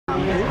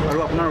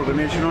আৰু আপোনাৰ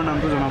অৰ্গেনাইজেশ্যনৰ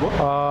নামটো জনাব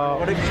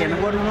লগতে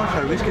কেনেকুৱা ধৰণৰ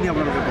সাৰ্ভিছখিনি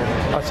আপোনালোকে পাব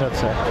আচ্ছা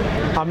আচ্ছা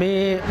আমি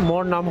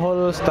মোৰ নাম হ'ল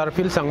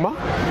ষ্টাৰফিল চাংমা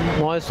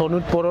মই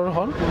সোণোতপুৰৰ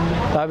হ'ল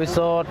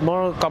তাৰপিছত মোৰ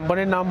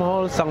কোম্পানীৰ নাম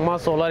হ'ল চাংমা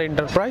সোলাৰ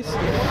এণ্টাৰপ্ৰাইজ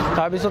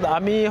তাৰপিছত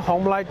আমি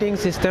হোম লাইটিং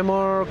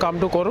চিষ্টেমৰ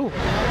কামটো কৰোঁ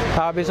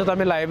তাৰপিছত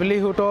আমি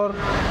লাইভলিহুডৰ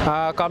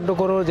কামটো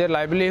কৰোঁ যে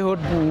লাইভলিহুড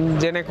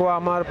যেনেকুৱা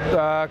আমাৰ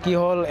কি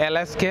হ'ল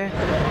LSK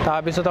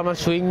তাৰপিছত আমাৰ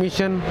সুইং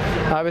মিছন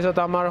তাৰপিছত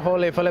আমাৰ হ'ল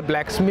এইফালে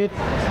ব্লেকস্মিথ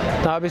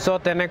তাৰপিছত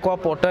তেনেকুৱা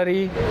পটাৰী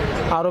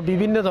আৰু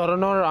বিভিন্ন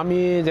ধৰণৰ আমি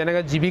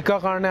যেনেকৈ জীৱিকাৰ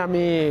কাৰণে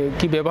আমি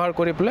কি ব্যৱহাৰ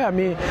কৰি পেলাই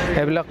আমি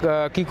এইবিলাক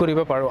কি কৰিব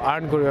পাৰোঁ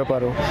আৰ্ণ কৰিব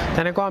পাৰোঁ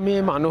তেনেকুৱা আমি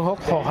মানুহক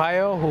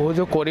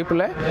সহযোগ কৰি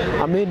পেলাই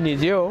আমি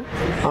নিজেও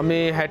আমি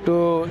সেইটো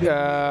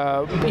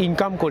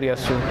ইনকাম কৰি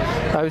আছোঁ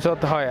তাৰপিছত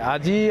হয়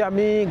আজি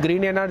আমি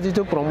গ্ৰীণ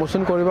এনাৰ্জিটো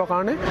প্ৰমোশ্যন কৰিবৰ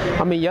কাৰণে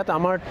আমি ইয়াত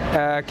আমাৰ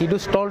কিটো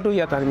ষ্টলটো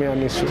ইয়াত আমি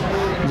আনিছোঁ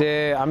যে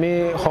আমি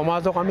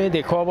সমাজক আমি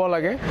দেখুৱাব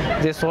লাগে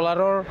যে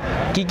সোলাৰৰ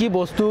কি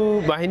বস্তু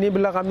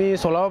বাহিনীবিলাক আমি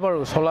চলাব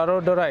পাৰোঁ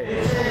সোলাৰৰ দ্বাৰাই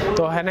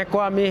তো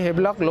সেনেকুৱা আমি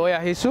সেইবিলাক লৈ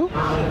আহিছোঁ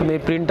আমি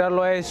প্ৰিণ্টাৰ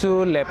লৈ আহিছোঁ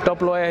লেপটপ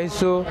লৈ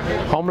আহিছোঁ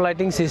হোম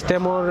লাইটিং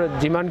চিষ্টেমৰ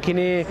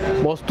যিমানখিনি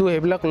বস্তু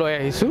সেইবিলাক লৈ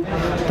আহিছোঁ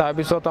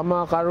তাৰপিছত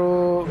আমাক আৰু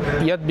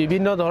ইয়াত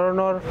বিভিন্ন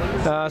ধৰণৰ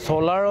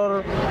সোলাৰৰ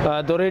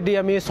দৰেদি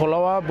আমি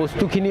চলোৱা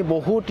বস্তুখিনি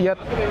বহুত ইয়াত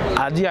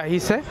আজি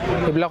আহিছে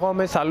এইবিলাকো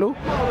আমি চালোঁ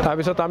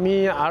তাৰপিছত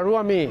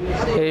আমি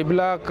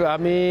এইবিলাক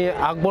আমি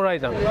আগবঢ়াই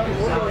যাম